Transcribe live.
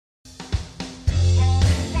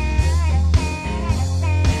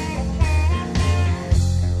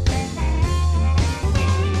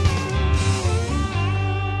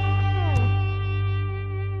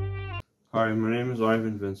Hi, my name is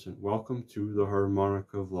Ivan Vincent. Welcome to the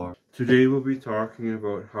Harmonica Vlog. Today we'll be talking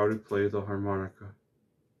about how to play the harmonica.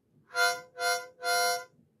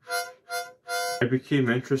 I became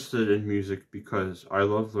interested in music because I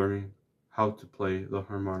love learning how to play the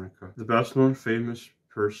harmonica. The best known famous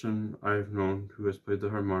person I've known who has played the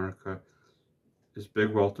harmonica is Big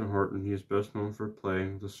Walton Horton. He is best known for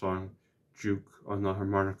playing the song Juke on the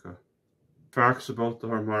harmonica. Facts about the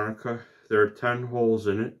harmonica: there are 10 holes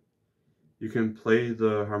in it. You can play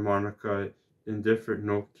the harmonica in different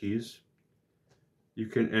note keys. You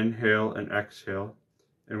can inhale and exhale.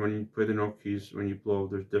 And when you play the note keys, when you blow,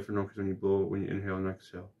 there's different note keys when you blow, when you inhale and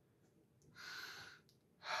exhale.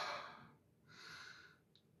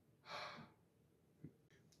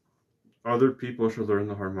 Other people should learn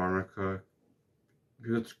the harmonica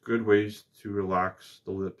because it's good ways to relax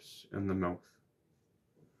the lips and the mouth.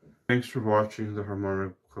 Thanks for watching the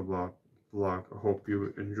Harmonica Vlog. I hope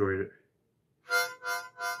you enjoyed it.